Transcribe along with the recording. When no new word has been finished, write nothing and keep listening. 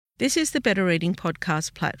This is the Better Reading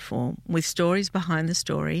Podcast platform with stories behind the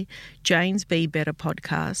story, Jane's Be Better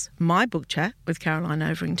podcast, my book chat with Caroline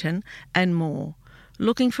Overington, and more.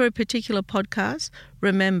 Looking for a particular podcast?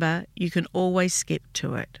 Remember, you can always skip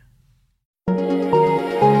to it.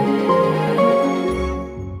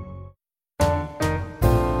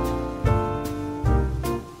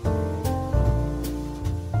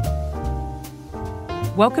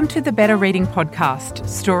 Welcome to the Better Reading Podcast,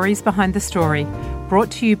 Stories Behind the Story,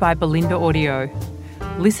 brought to you by Belinda Audio.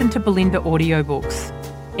 Listen to Belinda audiobooks,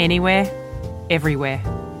 anywhere, everywhere.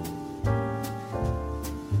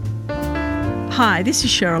 Hi, this is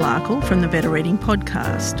Cheryl Arkle from the Better Reading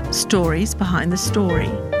Podcast, Stories Behind the Story.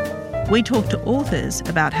 We talk to authors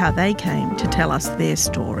about how they came to tell us their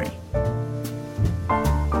story.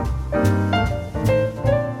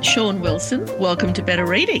 Sean Wilson, welcome to Better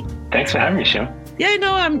Reading. Thanks for having me, Cheryl. Yeah,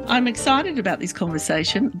 no, I'm excited about this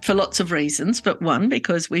conversation for lots of reasons, but one,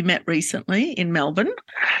 because we met recently in Melbourne.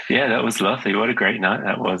 Yeah, that was lovely. What a great night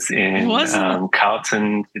that was in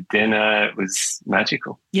Carlton for dinner. It was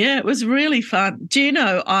magical. Yeah, it was really fun. Do you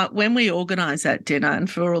know, when we organised that dinner, and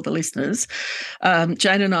for all the listeners,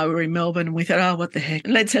 Jane and I were in Melbourne and we thought, oh, what the heck,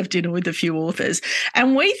 let's have dinner with a few authors.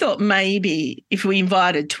 And we thought maybe if we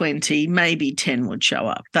invited 20, maybe 10 would show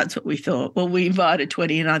up. That's what we thought. Well, we invited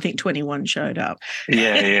 20 and I think 21 showed up.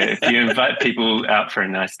 Yeah. If you invite people out for a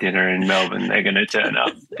nice dinner in Melbourne, they're going to turn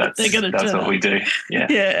up. That's what we do. Yeah.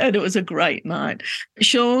 Yeah, and it was a great night.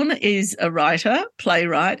 Sean is a writer,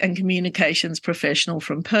 playwright, and communications professional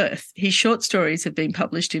from Perth. His short stories have been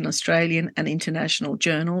published in Australian and international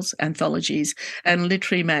journals, anthologies, and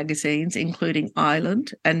literary magazines, including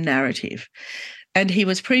Island and Narrative. And he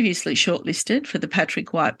was previously shortlisted for the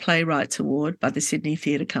Patrick White Playwrights Award by the Sydney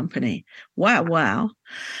Theatre Company. Wow.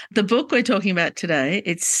 The book we're talking about today,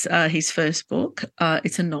 it's his first book.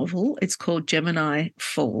 It's a novel. It's called Gemini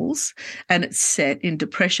Falls, and it's set in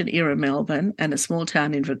Depression-era Melbourne and a small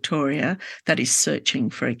town in Victoria that is searching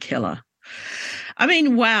for a killer. I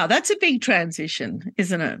mean, wow, that's a big transition,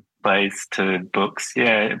 isn't it? Plays to books,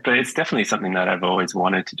 yeah, but it's definitely something that I've always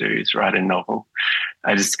wanted to do, is write a novel.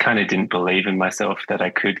 I just kind of didn't believe in myself that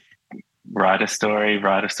I could write a story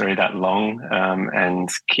that long, and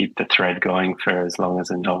keep the thread going for as long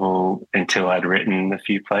as a novel until I'd written a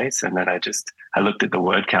few plays. And then I looked at the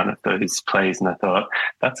word count of those plays and I thought,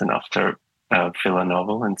 that's enough to fill a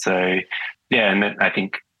novel. And so, yeah, and I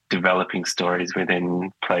think developing stories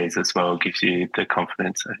within plays as well gives you the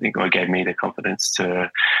confidence, I think, or gave me the confidence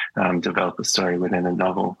to develop a story within a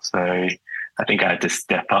novel. So I think I had to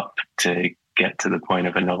step up to get to the point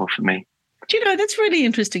of a novel for me. Do you know, that's a really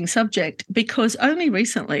interesting subject, because only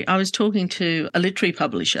recently I was talking to a literary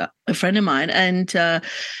publisher, a friend of mine, and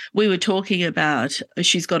we were talking about,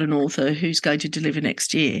 she's got an author who's going to deliver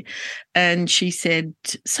next year. And she said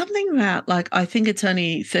something about, like, I think it's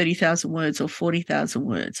only 30,000 words or 40,000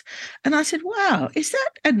 words. And I said, wow, is that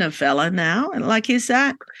a novella now? And like, is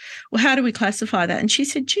that, well, how do we classify that? And she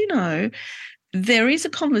said, you know, there is a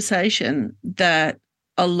conversation that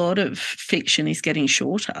a lot of fiction is getting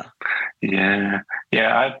shorter. Yeah,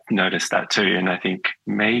 I've noticed that too. And I think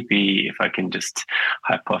maybe if I can just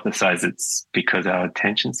hypothesize, it's because our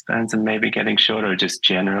attention spans are maybe getting shorter, or just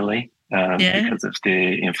generally because of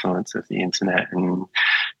the influence of the internet and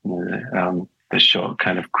the short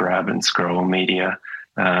kind of grab and scroll media.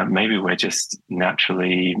 Maybe we're just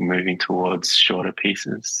naturally moving towards shorter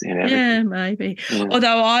pieces in everything. Yeah, maybe. Yeah.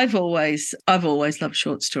 Although I've always loved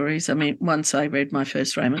short stories. I mean, once I read my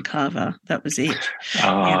first Raymond Carver, that was it.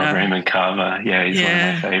 Oh, Raymond Carver. Yeah, he's one of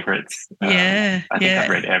my favourites. I think I've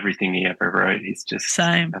read everything he ever wrote. He's just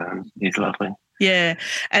same. He's lovely. Yeah.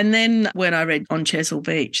 And then when I read On Chesil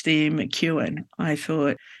Beach, the Ian McEwan, I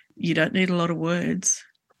thought, you don't need a lot of words.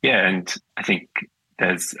 Yeah, and I think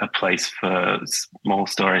there's a place for small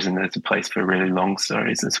stories and there's a place for really long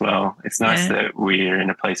stories as well. It's nice that we're in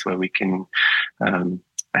a place where we can,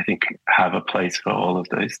 I think, have a place for all of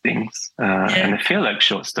those things. And I feel like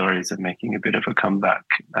short stories are making a bit of a comeback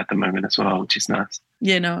at the moment as well, which is nice.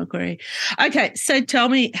 Yeah, no, I agree. Okay, so tell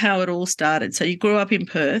me how it all started. So you grew up in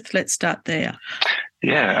Perth. Let's start there.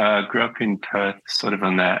 Yeah, I grew up in Perth, sort of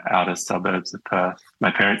on the outer suburbs of Perth. My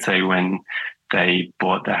parents say when they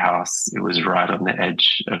bought the house, it was right on the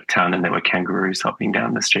edge of town and there were kangaroos hopping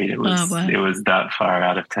down the street. It was that far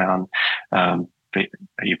out of town. But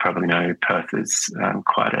you probably know Perth is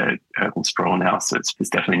quite an urban sprawl now, so it's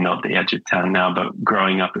definitely not the edge of town now. But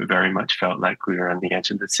growing up, it very much felt like we were on the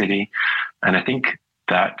edge of the city. And I think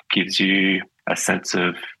that gives you a sense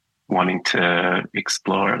of wanting to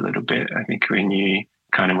explore a little bit. I think when you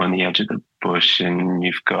kind of on the edge of the bush, and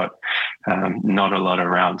you've got not a lot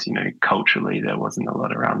around. Culturally, there wasn't a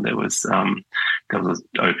lot around. There was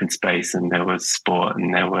open space, and there was sport,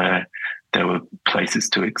 and there were places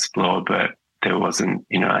to explore, but there wasn't,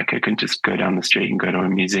 like I couldn't just go down the street and go to a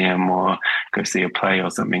museum or go see a play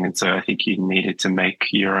or something. And so I think you needed to make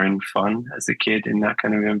your own fun as a kid in that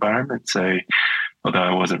kind of environment. So although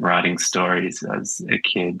I wasn't writing stories as a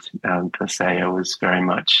kid per se, I was very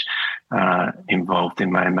much involved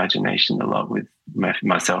in my imagination a lot with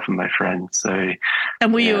myself and my friends. So,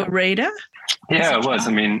 and were you a reader? Yeah, I was.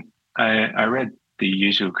 I mean, I read the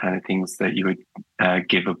usual kind of things that you would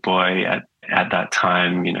give a boy at that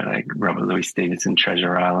time, like Robert Louis Stevenson,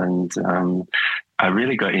 Treasure Island. I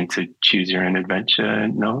really got into choose your own adventure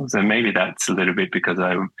novels. And maybe that's a little bit because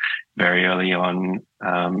I very early on,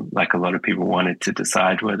 like a lot of people, wanted to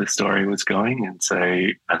decide where the story was going. And so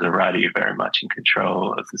as a writer, you're very much in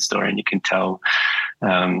control of the story, and you can tell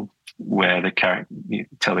where you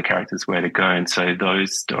tell the characters where to go. And so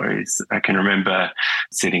those stories, I can remember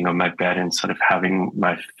sitting on my bed and sort of having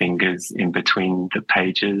my fingers in between the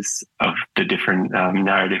pages of the different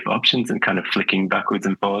narrative options and kind of flicking backwards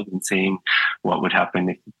and forwards and seeing what would happen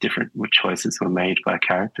if different choices were made by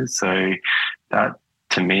characters. So that,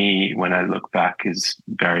 to me, when I look back, is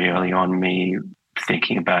very early on me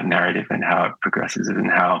thinking about narrative and how it progresses and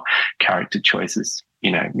how character choices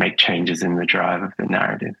make changes in the drive of the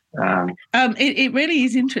narrative. It really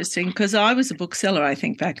is interesting, because I was a bookseller, I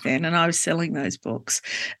think, back then, and I was selling those books,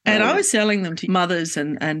 and I was selling them to mothers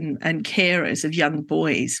and carers of young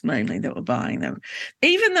boys mainly that were buying them.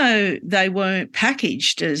 Even though they weren't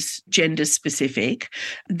packaged as gender specific,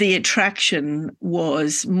 the attraction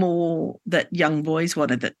was more that young boys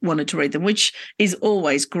wanted to read them, which is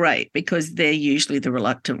always great because they're usually the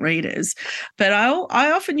reluctant readers. But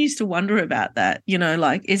I often used to wonder about that,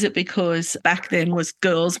 like, is it because back then was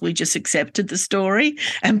girls, we just accepted the story,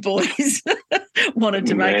 and boys wanted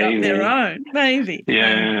to make up their own? Maybe.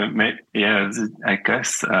 Yeah. I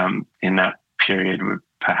guess in that period,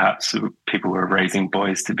 perhaps people were raising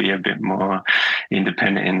boys to be a bit more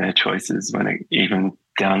independent in their choices, even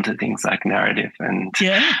down to things like narrative. And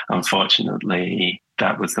unfortunately,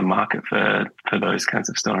 that was the market for those kinds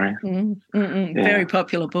of stories. Very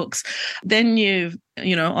popular books. Then you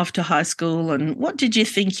off to high school, and what did you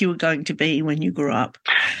think you were going to be when you grew up?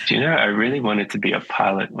 I really wanted to be a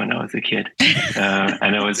pilot when I was a kid,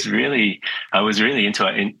 and I was really into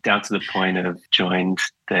it, down to the point of joined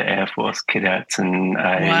the Air Force cadets, and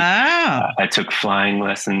I took flying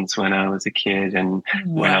lessons when I was a kid, and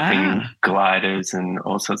went up in gliders and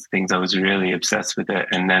all sorts of things. I was really obsessed with it,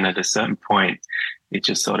 and then at a certain point, it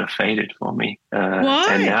just sort of faded for me. Why?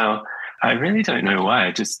 And now I really don't know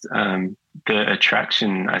why. Just the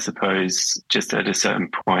attraction, I suppose, just at a certain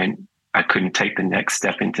point, I couldn't take the next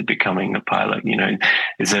step into becoming a pilot.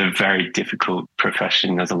 It's a very difficult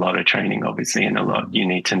profession. There's a lot of training, obviously, and a lot you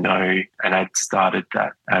need to know. And I'd started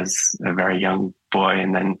that as a very young boy,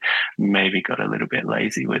 and then maybe got a little bit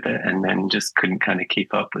lazy with it, and then just couldn't kind of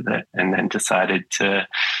keep up with it, and then decided to,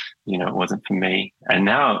 it wasn't for me. And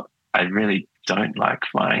now I really don't like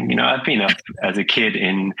flying. I've been up as a kid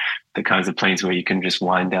in the kinds of planes where you can just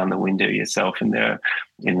wind down the window yourself, and they're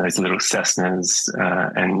in those little Cessnas,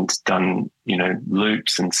 and done,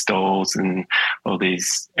 loops and stalls and all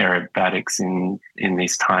these aerobatics in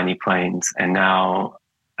these tiny planes. And now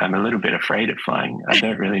I'm a little bit afraid of flying. I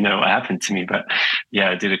don't really know what happened to me, but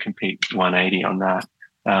I did a complete 180 on that.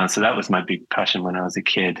 So that was my big passion when I was a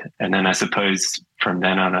kid. And then I suppose from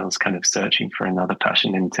then on, I was kind of searching for another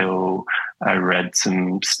passion until I read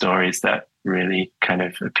some stories that really kind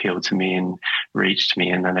of appealed to me and reached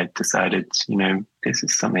me. And then I decided, this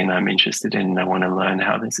is something I'm interested in, and I want to learn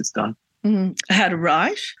how this is done. How to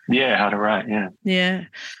write? Yeah, how to write, yeah. Yeah.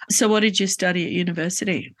 So what did you study at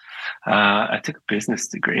university? I took a business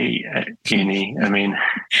degree at uni. I mean...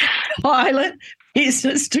 Pilot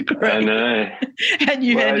business degree. I know. And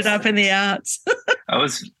you ended up in the arts.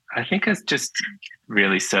 I think I was just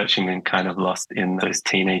really searching and kind of lost in those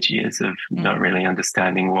teenage years of not really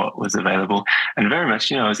understanding what was available. And very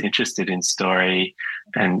much, I was interested in story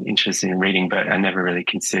and interested in reading, but I never really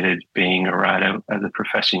considered being a writer as a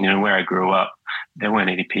profession. Where I grew up, there weren't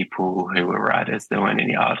any people who were writers. There weren't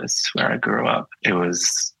any artists where I grew up. It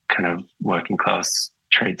was kind of working class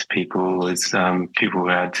tradespeople, as people who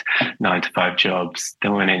had 9-to-5 jobs.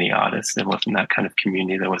 There weren't any artists. There wasn't that kind of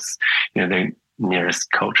community. There was, the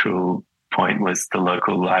nearest cultural point was the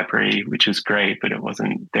local library, which was great, but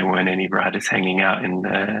there weren't any writers hanging out in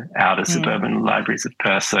the outer suburban libraries of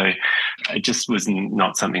Perth. So it just was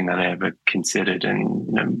not something that I ever considered.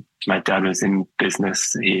 And, my dad was in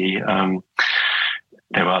business. He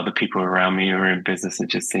there were other people around me who were in business. It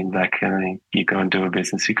just seemed like you go and do a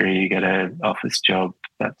business degree, you get an office job.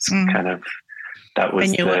 That's kind of, that was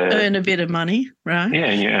and you earn a bit of money, right? Yeah,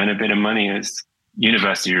 and you earn a bit of money. It was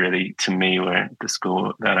university really, to me, where the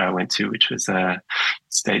school that I went to, which was a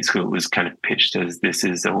state school, was kind of pitched as this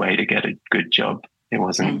is a way to get a good job. It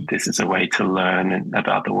wasn't, this is a way to learn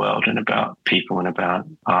about the world and about people and about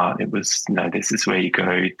art. It was, no, this is where you go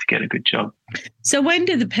to get a good job. So when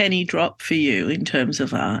did the penny drop for you in terms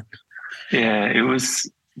of art? Yeah, it was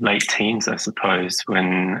late teens, I suppose,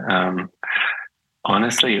 when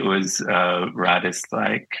honestly it was writers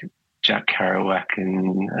like Jack Kerouac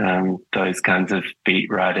and those kinds of beat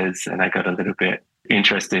writers, and I got a little bit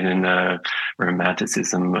interested in the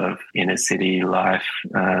romanticism of inner city life,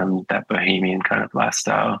 that bohemian kind of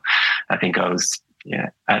lifestyle. I think I was,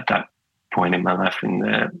 at that point in my life in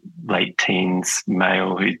the late teens,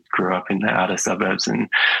 male who grew up in the outer suburbs and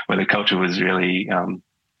where the culture was really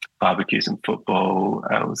barbecues and football.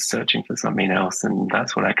 I was searching for something else, and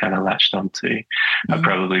that's what I kind of latched onto.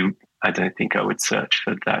 I don't think I would search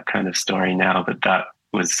for that kind of story now, but that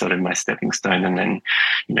was sort of my stepping stone. And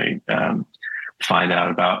then, find out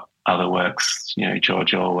about other works,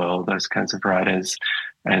 George Orwell, those kinds of writers,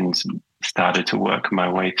 and started to work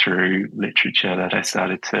my way through literature that I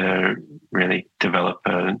started to really develop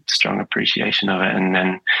a strong appreciation of it. And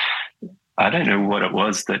then I don't know what it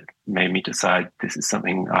was that made me decide this is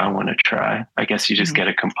something I want to try. I guess you just get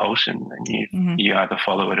a compulsion and you either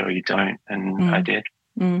follow it or you don't. And I did.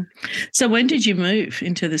 So when did you move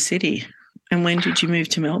into the city and when did you move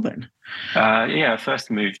to Melbourne? I first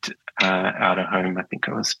moved out of home. I think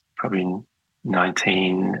I was probably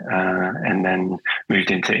 19 and then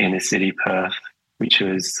moved into inner city Perth, which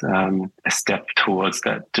was a step towards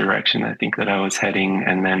that direction I think that I was heading.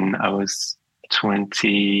 And then I was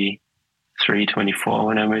 23, 24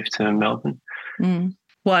 when I moved to Melbourne.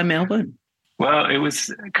 Why Melbourne? Well, it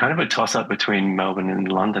was kind of a toss-up between Melbourne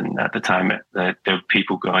and London at the time. There were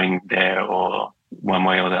people going there or one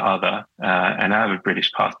way or the other. And I have a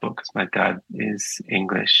British passport because my dad is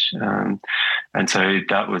English. And so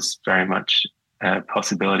that was very much a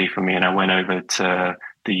possibility for me. And I went over to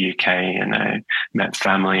the UK and I met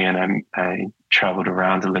family and I traveled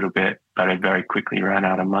around a little bit, but I very quickly ran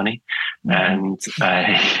out of money. And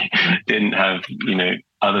I didn't have,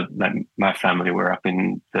 my family were up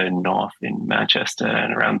in the north in Manchester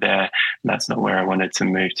and around there. And that's not where I wanted to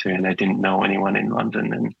move to. And I didn't know anyone in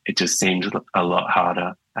London and it just seemed a lot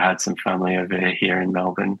harder. I had some family over here in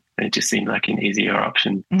Melbourne. It just seemed like an easier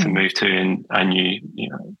option to move to. And I knew,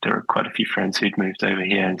 there were quite a few friends who'd moved over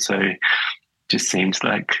here. And so it just seems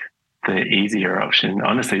like the easier option.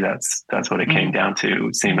 Honestly, that's what it came down to.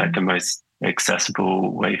 It seemed like the most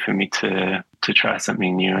accessible way for me to try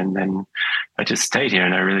something new. And then I just stayed here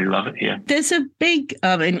and I really love it here. There's a big,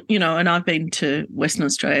 and I've been to Western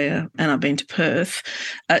Australia and I've been to Perth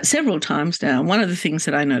several times now. One of the things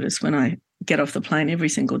that I notice when I get off the plane every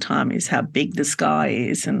single time is how big the sky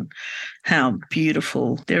is and how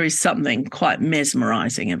beautiful. There is something quite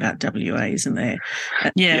mesmerising about WA, isn't there?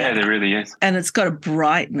 Yeah, there really is. And it's got a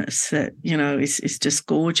brightness that, is just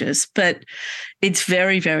gorgeous. But it's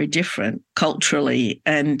very, very different culturally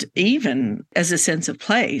and even as a sense of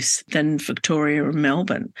place than Victoria and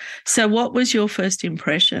Melbourne. So what was your first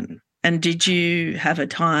impression? And did you have a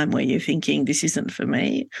time where you're thinking this isn't for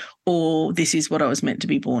me or this is what I was meant to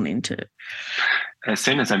be born into? As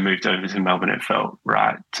soon as I moved over to Melbourne, it felt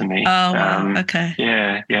right to me. Oh, wow. Okay.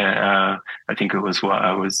 Yeah. I think it was what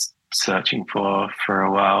I was searching for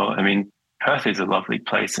a while. I mean, Perth is a lovely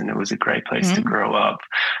place and it was a great place to grow up.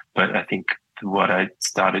 But I think what I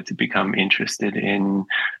started to become interested in,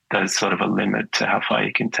 there's sort of a limit to how far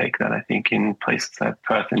you can take that, I think, in places like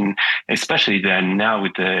Perth. And especially then now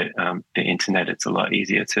with the internet, it's a lot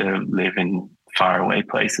easier to live in faraway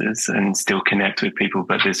places and still connect with people.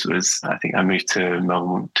 But this was, I think I moved to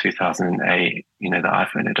Melbourne 2008. The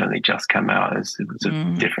iPhone had only just come out. It was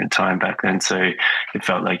a different time back then. So it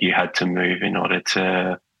felt like you had to move in order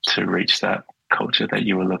to reach that culture that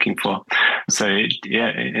you were looking for. So it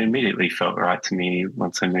immediately felt right to me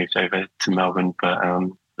once I moved over to Melbourne. But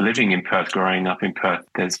living in Perth, growing up in Perth,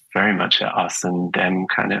 there's very much a us and them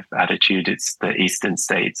kind of attitude. It's the eastern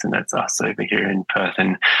states and it's us over here in Perth.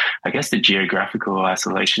 And I guess the geographical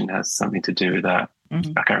isolation has something to do with that.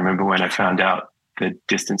 I can remember when I found out the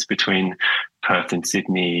distance between Perth and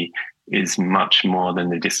Sydney is much more than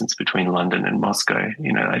the distance between London and Moscow.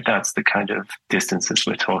 That's the kind of distances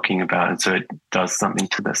we're talking about. And so it does something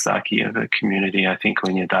to the psyche of a community, I think,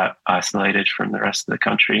 when you're that isolated from the rest of the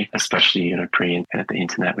country, especially, pre the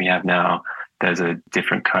internet we have now. there's a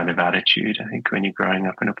different kind of attitude, I think, when you're growing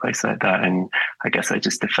up in a place like that. And I guess I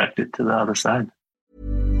just defected to the other side.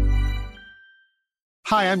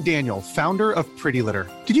 Hi, I'm Daniel, founder of Pretty Litter.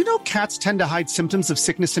 Did you know cats tend to hide symptoms of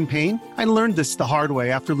sickness and pain? I learned this the hard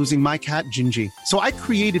way after losing my cat, Gingy. So I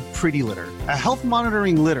created Pretty Litter, a health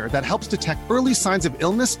monitoring litter that helps detect early signs of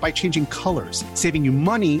illness by changing colors, saving you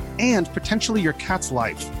money and potentially your cat's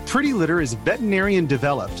life. Pretty Litter is veterinarian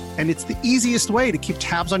developed, and it's the easiest way to keep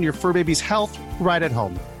tabs on your fur baby's health right at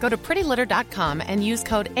home. Go to prettylitter.com and use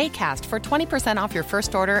code ACAST for 20% off your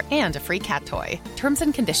first order and a free cat toy. Terms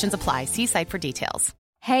and conditions apply. See site for details.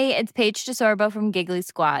 Hey, it's Paige DeSorbo from Giggly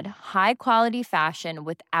Squad. High quality fashion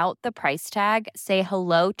without the price tag. Say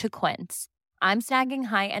hello to Quince. I'm snagging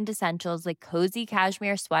high-end essentials like cozy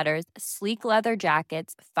cashmere sweaters, sleek leather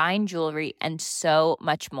jackets, fine jewelry, and so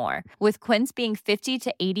much more. With Quince being 50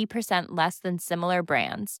 to 80% less than similar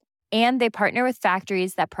brands. And they partner with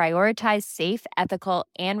factories that prioritize safe, ethical,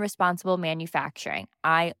 and responsible manufacturing.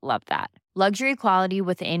 I love that. Luxury quality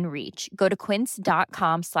within reach. Go to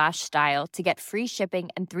quince.com/style to get free shipping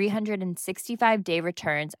and 365-day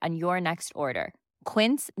returns on your next order.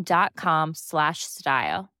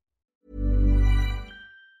 Quince.com/style.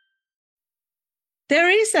 There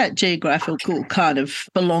is that geographical kind of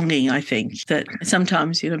belonging, I think, that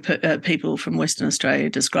sometimes, people from Western Australia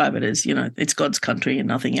describe it as, it's God's country and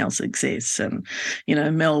nothing else exists. And,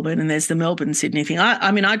 Melbourne, and there's the Melbourne-Sydney thing.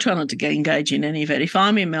 I try not to engage in any of it. If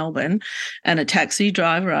I'm in Melbourne and a taxi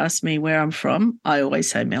driver asks me where I'm from, I always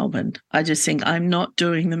say Melbourne. I just think I'm not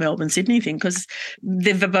doing the Melbourne-Sydney thing because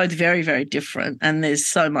they're both very, very different. And there's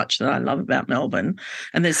so much that I love about Melbourne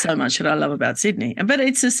and there's so much that I love about Sydney. But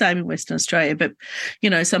it's the same in Western Australia. But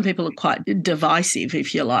some people are quite divisive,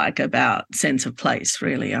 if you like, about sense of place,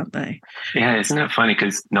 really, aren't they? Yeah, isn't it funny?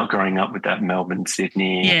 Because not growing up with that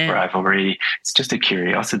Melbourne-Sydney rivalry, it's just a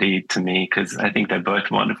curiosity to me because I think they're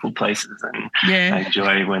both wonderful places and I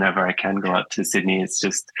enjoy whenever I can go up to Sydney. It's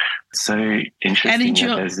just so interesting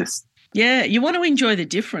that there's this... Yeah, you want to enjoy the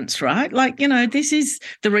difference, right? This is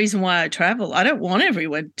the reason why I travel. I don't want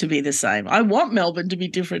everyone to be the same. I want Melbourne to be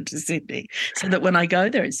different to Sydney so that when I go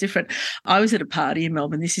there, it's different. I was at a party in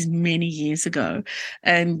Melbourne, this is many years ago,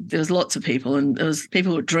 and there was lots of people and there was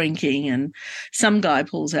people were drinking and some guy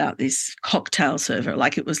pulls out this cocktail server,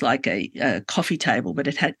 it was like a coffee table, but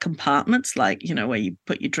it had compartments, where you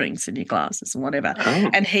put your drinks and your glasses and whatever. Oh.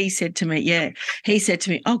 And he said to me,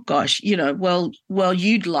 oh gosh, well,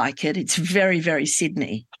 you'd like it. It's very, very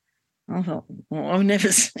Sydney. I thought, well, I've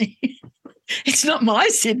never seen it's not my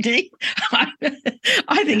Sydney. I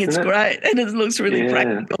think it's great and it looks really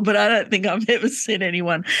practical, but I don't think I've ever seen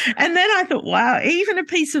anyone. And then I thought, wow, even a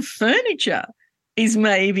piece of furniture is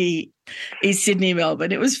Sydney,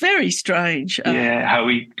 Melbourne. It was very strange. How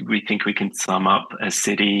we think we can sum up a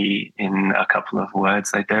city in a couple of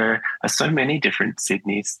words. There are so many different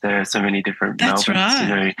Sydneys. There are so many different That's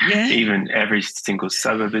Melbournes. Right. Even every single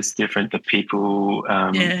suburb is different. The people,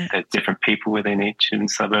 there are different people within each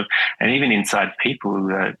suburb, and even inside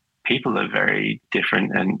people are very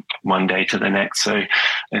different, and one day to the next. So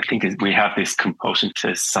I think we have this compulsion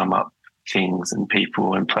to sum up things and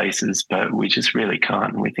people and places, but we just really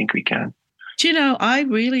can't, and we think we can. Do you know, I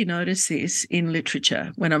really notice this in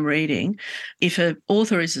literature when I'm reading. If an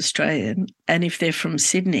author is Australian and if they're from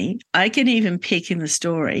Sydney, I can even pick in the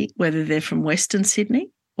story whether they're from Western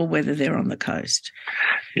Sydney or whether they're on the coast.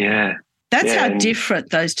 Yeah. That's how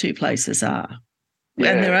different those two places are.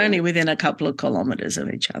 Yeah. And they're only within a couple of kilometres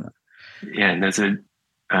of each other. Yeah, and there's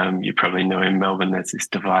you probably know in Melbourne there's this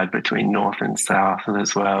divide between north and south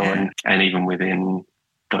as well, and even within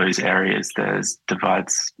those areas there's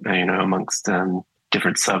divides, amongst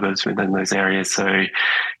different suburbs within those areas. So,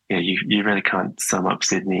 you really can't sum up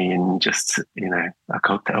Sydney in just, a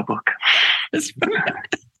cocktail book. That's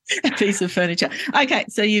right. A piece of furniture. Okay,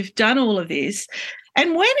 so you've done all of this.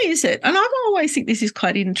 And when is it, and I always think this is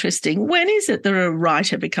quite interesting, when is it that a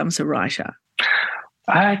writer becomes a writer?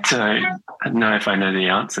 I don't know if I know the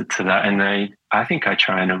answer to that. And I think I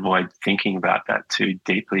try and avoid thinking about that too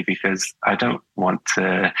deeply because I don't want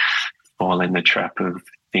to fall in the trap of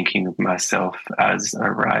thinking of myself as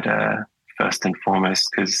a writer first and foremost,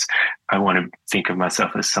 because I want to think of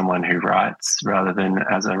myself as someone who writes rather than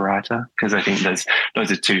as a writer, because I think those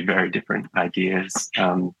are two very different ideas,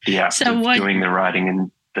 the act of doing the writing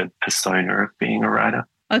and the persona of being a writer.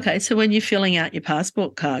 Okay, so when you're filling out your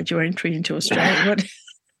passport card, your entry into Australia,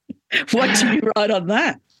 what do you write on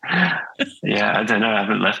that? Yeah, I don't know. I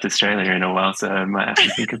haven't left Australia in a while, so I might have to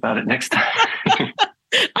think about it next time.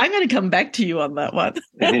 I'm going to come back to you on that one.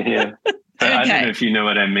 Yeah. Okay. I don't know if you know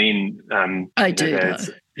what I mean. I do.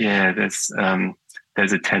 There's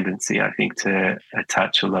there's a tendency, I think, to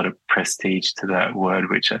attach a lot of prestige to that word,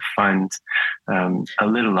 which I find a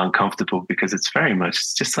little uncomfortable, because it's very much,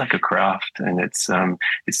 it's just like a craft, and it's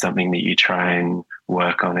something that you try and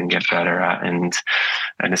work on and get better at. And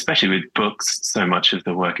especially with books, so much of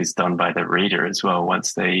the work is done by the reader as well.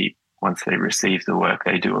 Once they receive the work,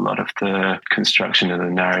 they do a lot of the construction of the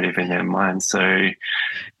narrative in their mind. So,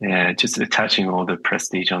 yeah, just attaching all the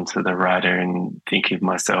prestige onto the writer and thinking of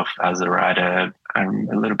myself as a writer, I'm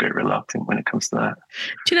a little bit reluctant when it comes to that.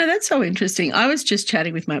 Do you know, that's so interesting. I was just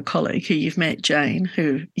chatting with my colleague who you've met, Jane,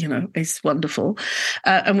 who, you know, is wonderful.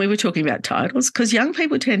 And we were talking about titles, because young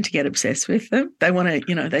people tend to get obsessed with them. They want to,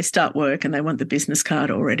 you know, they start work and they want the business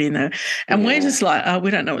card already in there. And we're just like, oh,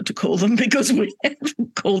 we don't know what to call them because we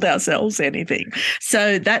haven't called ourselves anything.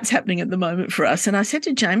 So that's happening at the moment for us. And I said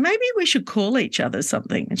to Jane, maybe we should call each other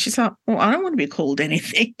something. And she's like, well, I don't want to be called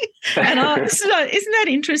anything. And I was like, isn't that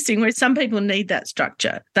interesting, where some people need that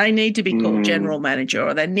structure? They need to be called general manager,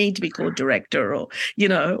 or they need to be called director, or, you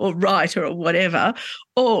know, or writer, or whatever.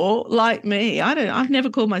 Or like me, I've never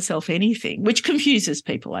called myself anything, which confuses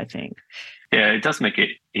people, I think. Yeah, it does make it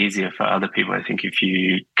easier for other people, I think, if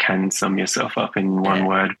you can sum yourself up in one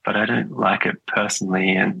word, but I don't like it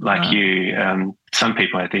personally. And like you, some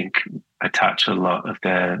people, I think, attach a lot of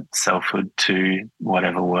their selfhood to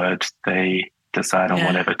whatever word they decide on,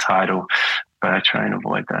 whatever title, but I try and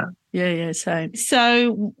avoid that. Yeah, same.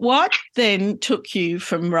 So what then took you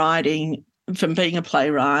from being a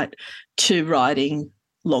playwright to writing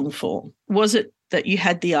long form? Was it that you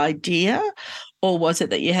had the idea, or was it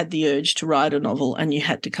that you had the urge to write a novel and you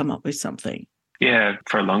had to come up with something? Yeah,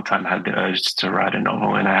 for a long time I had the urge to write a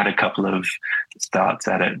novel, and I had a couple of starts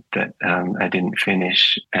at it that I didn't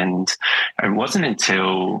finish. And it wasn't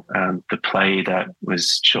until the play that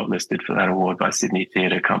was shortlisted for that award by Sydney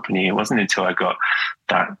Theatre Company, it wasn't until I got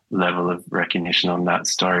that level of recognition on that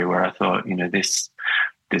story where I thought, you know, this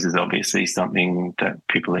is obviously something that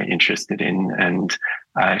people are interested in. And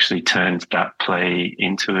I actually turned that play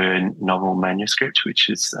into a novel manuscript, which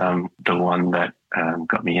is the one that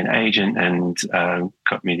got me an agent and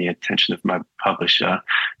got me the attention of my publisher.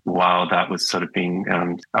 While that was sort of being,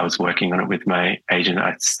 I was working on it with my agent,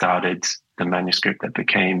 I started the manuscript that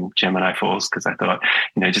became Gemini Falls, because I thought,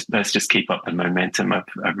 you know, let's just keep up the momentum.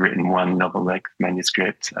 I've written one novel-length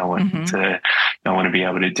manuscript. I want to be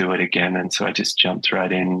able to do it again, and so I just jumped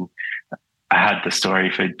right in. I had the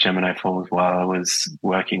story for Gemini Falls while I was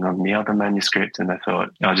working on the other manuscript, and I thought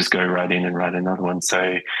I'll just go right in and write another one.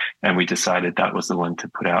 So, and we decided that was the one to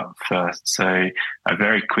put out first. So I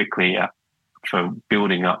very quickly, for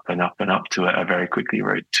building up and up and up to it, I very quickly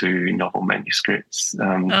wrote 2 novel manuscripts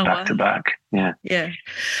back to back. Yeah.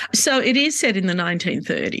 So it is set in the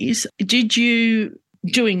 1930s. Did you,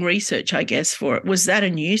 doing research, I guess, for it, was that a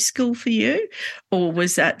new skill for you, or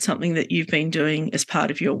was that something that you've been doing as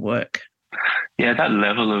part of your work? Yeah, that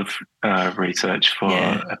level of research for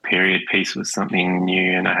a period piece was something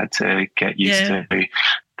new, and I had to get used to.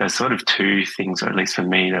 There's sort of 2 things, or at least for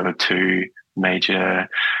me, there were 2 major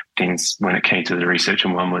things when it came to the research,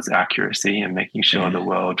 and one was accuracy and making sure the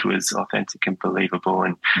world was authentic and believable,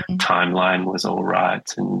 and timeline was all right.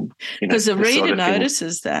 And because the reader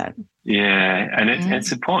notices that. Yeah, and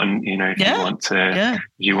it's important, you know, if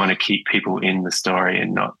you want to keep people in the story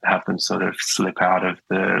and not have them sort of slip out of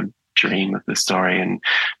the dream of the story and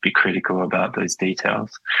be critical about those details.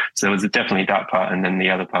 So it was definitely that part, and then the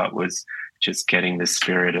other part was just getting the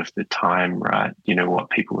spirit of the time right, you know, what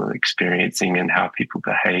people were experiencing and how people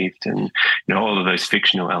behaved, and, you know, all of those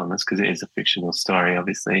fictional elements, because it is a fictional story,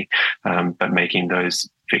 obviously, but making those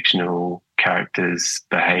fictional characters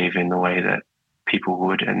behave in the way that people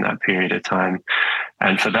would in that period of time.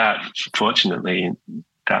 And for that, fortunately,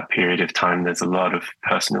 that period of time, there's a lot of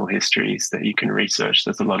personal histories that you can research.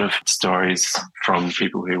 There's a lot of stories from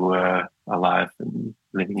people who were alive and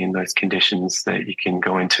living in those conditions that you can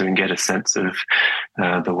go into and get a sense of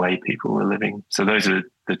the way people were living. So those are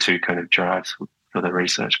the 2 kind of drives for the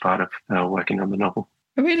research part of working on the novel.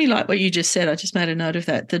 I really like what you just said. I just made a note of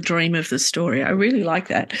that, the dream of the story. I really like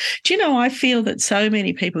that. Do you know, I feel that so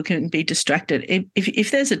many people can be distracted.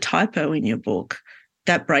 If there's a typo in your book,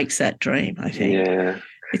 that breaks that dream, I think. Yeah.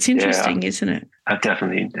 It's interesting, isn't it? I've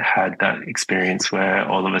definitely had that experience where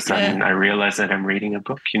all of a sudden I realize that I'm reading a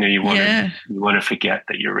book. You know, you want to forget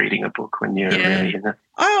that you're reading a book when you're really in it.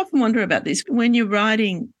 I often wonder about this. When you're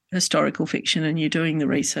writing historical fiction and you're doing the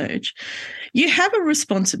research, you have a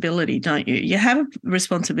responsibility, don't you? You have a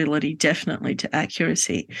responsibility definitely to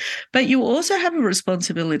accuracy, but you also have a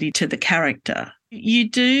responsibility to the character. You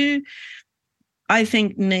do. I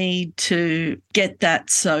think, need to get that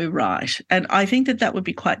so right. And I think that would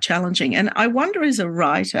be quite challenging. And I wonder, as a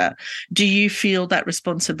writer, do you feel that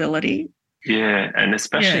responsibility? Yeah, and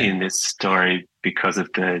especially in this story, because of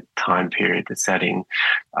the time period, the setting,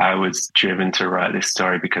 I was driven to write this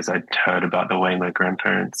story because I'd heard about the way my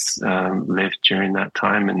grandparents lived during that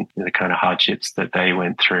time and the kind of hardships that they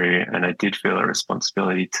went through. And I did feel a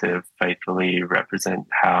responsibility to faithfully represent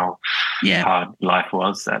how hard life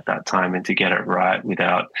was at that time and to get it right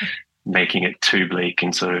without making it too bleak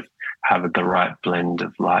and sort of have the right blend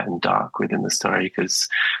of light and dark within the story, because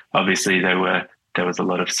obviously there was a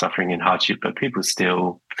lot of suffering and hardship, but people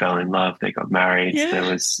still fell in love. They got married. Yeah.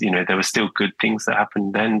 There were still good things that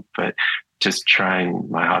happened then, but just trying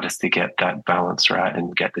my hardest to get that balance right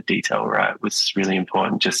and get the detail right was really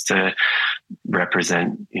important, just to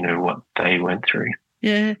represent, what they went through.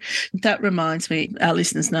 Yeah, that reminds me, our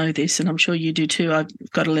listeners know this, and I'm sure you do too. I've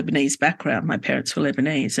got a Lebanese background. My parents were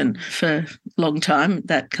Lebanese, and for a long time,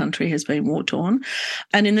 that country has been war-torn.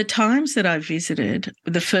 And in the times that I visited,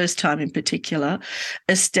 the first time in particular,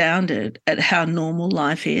 astounded at how normal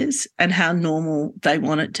life is and how normal they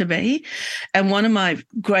want it to be. And one of my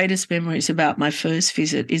greatest memories about my first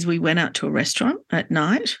visit is we went out to a restaurant at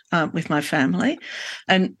night with my family.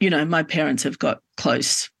 And, my parents have got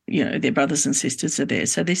close, their brothers and sisters are there.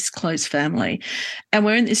 So this close family. And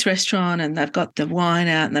we're in this restaurant and they've got the wine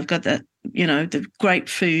out and they've got the great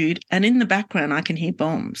food. And in the background, I can hear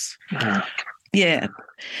bombs. Yeah.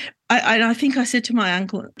 I think I said to my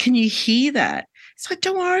uncle, can you hear that? It's like,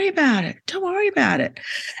 don't worry about it. Don't worry about it.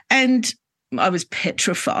 And I was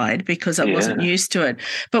petrified because I wasn't used to it.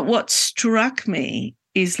 But what struck me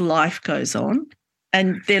is life goes on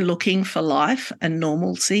and they're looking for life and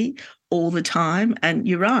normalcy all the time. And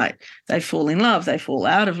you're right. They fall in love. They fall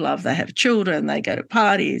out of love. They have children. They go to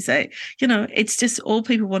parties. It's just all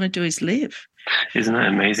people want to do is live. Isn't that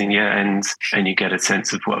amazing? Yeah. And you get a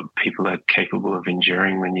sense of what people are capable of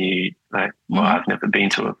enduring when you I've never been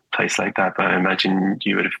to a place like that, but I imagine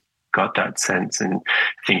you would have got that sense, and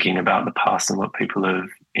thinking about the past and what people have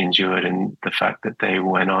endured and the fact that they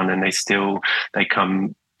went on and they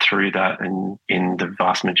come through that, and in the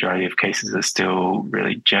vast majority of cases are still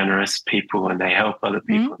really generous people and they help other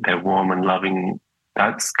people. They're warm and loving.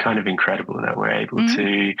 That's kind of incredible that we're able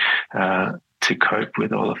to cope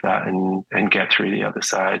with all of that and get through the other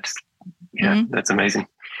side. Yeah, that's amazing.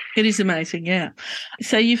 It is amazing, yeah.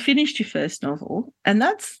 So you finished your first novel, and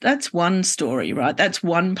that's one story, right? That's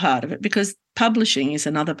one part of it, because publishing is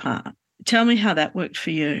another part. Tell me how that worked for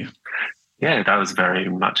you. Yeah, that was very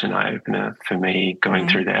much an eye-opener for me, going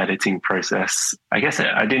through the editing process. I guess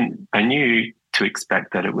I knew to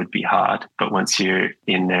expect that it would be hard, but once you're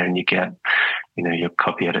in there and you get, your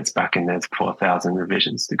copy edits back and there's 4,000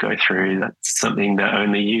 revisions to go through, that's something that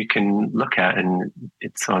only you can look at, and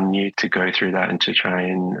it's on you to go through that and to try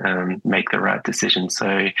and make the right decision.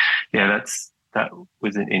 So, yeah, that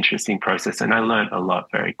was an interesting process, and I learned a lot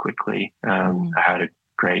very quickly. I had a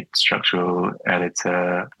great structural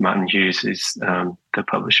editor, Martin Hughes, is the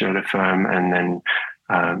publisher of the firm, and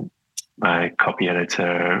then my copy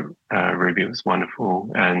editor, Ruby, was wonderful.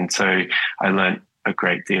 And so I learned a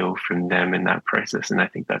great deal from them in that process, and I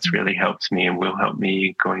think that's really helped me and will help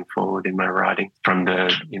me going forward in my writing, from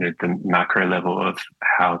the the macro level of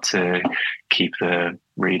how to keep the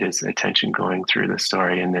reader's attention going through the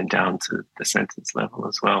story, and then down to the sentence level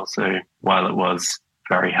as well. So while it was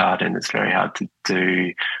very hard, and it's very hard to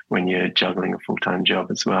do when you're juggling a full-time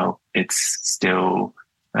job as well, it's still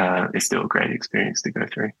a great experience to go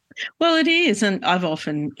through. Well, it is. And I've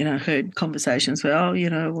often, heard conversations where,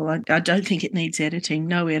 I don't think it needs editing,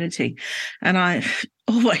 no editing. And I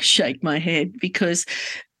always shake my head, because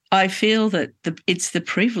I feel that it's the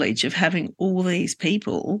privilege of having all these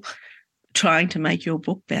people trying to make your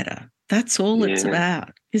book better. That's all it's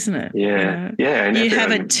about, isn't it? Yeah. Yeah. And you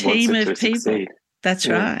have a team of people. Succeed. That's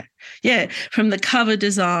right. Yeah. From the cover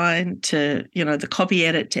design to, the copy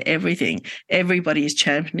edit to everything, everybody is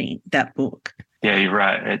championing that book. Yeah, you're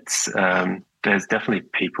right. It's there's definitely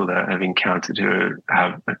people that I've encountered who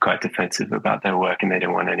are quite defensive about their work and they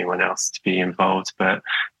don't want anyone else to be involved. But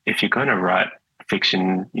if you're going to write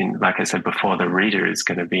fiction, like I said before, the reader is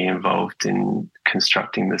going to be involved in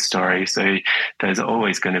constructing the story. So there's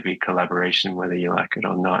always going to be collaboration, whether you like it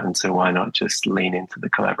or not. And so why not just lean into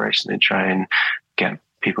the collaboration and try and get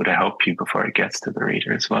people to help you before it gets to the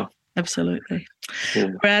reader as well. Absolutely.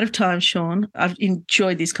 Yeah. We're out of time, Sean. I've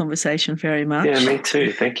enjoyed this conversation very much. Yeah, me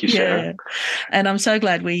too. Thank you, Sharon. Yeah. And I'm so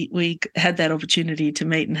glad we had that opportunity to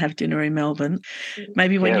meet and have dinner in Melbourne.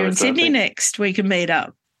 Maybe when you're in Sydney next, we can meet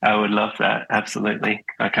up. I would love that. Absolutely.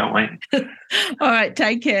 I can't wait. All right.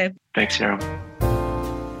 Take care. Thanks, Cheryl.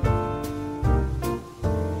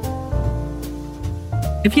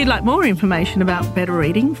 If you'd like more information about Better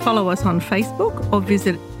Reading, follow us on Facebook or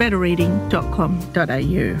visit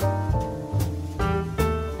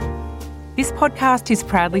betterreading.com.au. This podcast is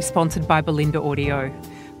proudly sponsored by Belinda Audio.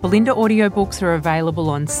 Belinda audiobooks are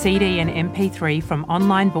available on CD and MP3 from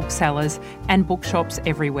online booksellers and bookshops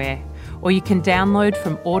everywhere, or you can download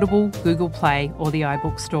from Audible, Google Play or the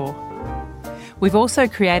iBook Store. We've also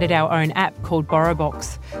created our own app called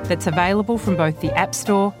BorrowBox that's available from both the App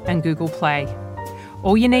Store and Google Play.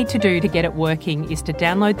 All you need to do to get it working is to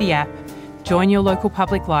download the app, join your local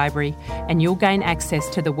public library, and you'll gain access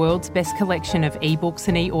to the world's best collection of ebooks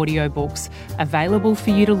and e-audiobooks available for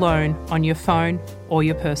you to loan on your phone or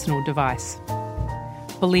your personal device.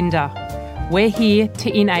 Belinda, we're here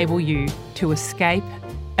to enable you to escape,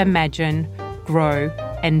 imagine, grow,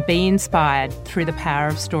 and be inspired through the power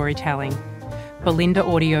of storytelling. Belinda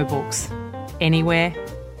Audiobooks. Anywhere,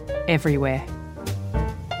 everywhere.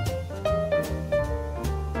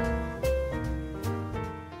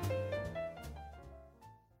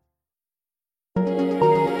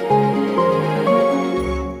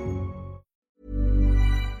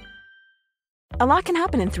 A lot can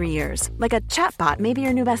happen in 3 years, like a chatbot may be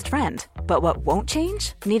your new best friend. But what won't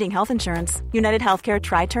change? Needing health insurance. United Healthcare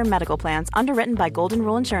Tri-Term Medical Plans, underwritten by Golden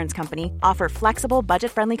Rule Insurance Company, offer flexible,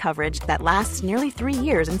 budget-friendly coverage that lasts nearly 3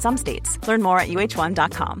 years in some states. Learn more at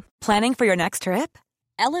uh1.com. Planning for your next trip?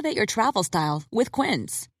 Elevate your travel style with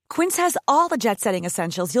Quince. Quince has all the jet-setting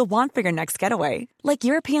essentials you'll want for your next getaway, like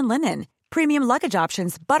European linen, premium luggage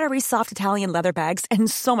options, buttery soft Italian leather bags, and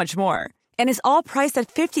so much more. And is all priced at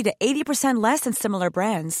 50 to 80% less than similar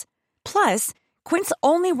brands. Plus, Quince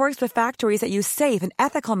only works with factories that use safe and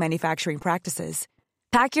ethical manufacturing practices.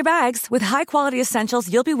 Pack your bags with high-quality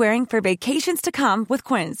essentials you'll be wearing for vacations to come with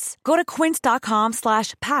Quince. Go to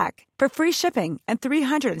quince.com/pack for free shipping and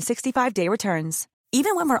 365-day returns.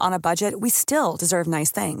 Even when we're on a budget, we still deserve nice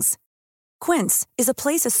things. Quince is a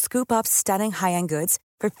place to scoop up stunning high-end goods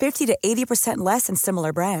for 50 to 80% less than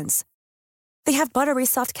similar brands. They have buttery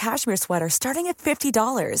soft cashmere sweaters starting at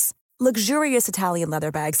 $50, luxurious Italian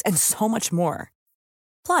leather bags, and so much more.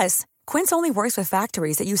 Plus, Quince only works with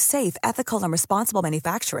factories that use safe, ethical, and responsible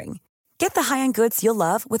manufacturing. Get the high-end goods you'll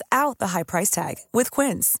love without the high price tag with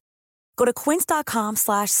Quince. Go to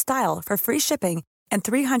quince.com/style for free shipping and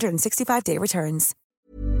 365-day returns.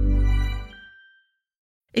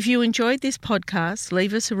 If you enjoyed this podcast,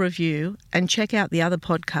 leave us a review and check out the other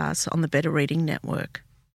podcasts on the Better Reading Network.